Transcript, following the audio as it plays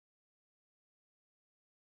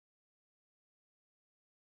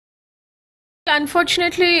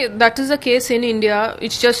Unfortunately, that is the case in India.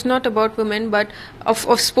 It's just not about women, but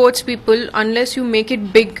of sports people. Unless you make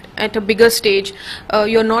it big at a bigger stage,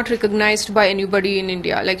 you're not recognized by anybody in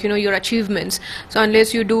India. Like, your achievements. So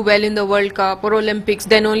unless you do well in the World Cup or Olympics,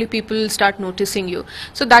 then only people will start noticing you.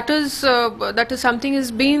 So that is something has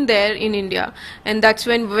been there in India, and that's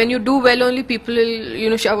when you do well, only people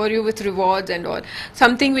will shower you with rewards and all.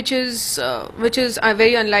 Something which is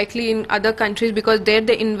very unlikely in other countries, because there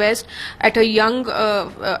they invest at a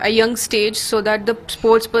young stage, so that the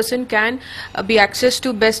sports person can be access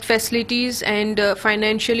to best facilities, and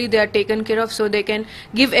financially they are taken care of, so they can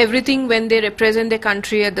give everything when they represent their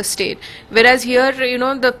country at the state. Whereas here,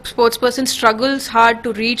 the sports person struggles hard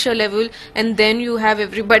to reach a level, and then you have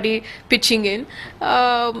everybody pitching in.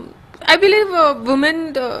 I believe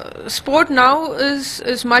women sport now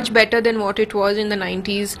is much better than what it was in the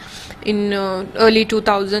 90s, in early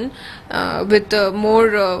 2000, with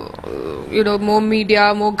more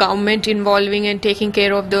media, more government involving and taking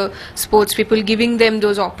care of the sports people, giving them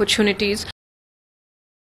those opportunities.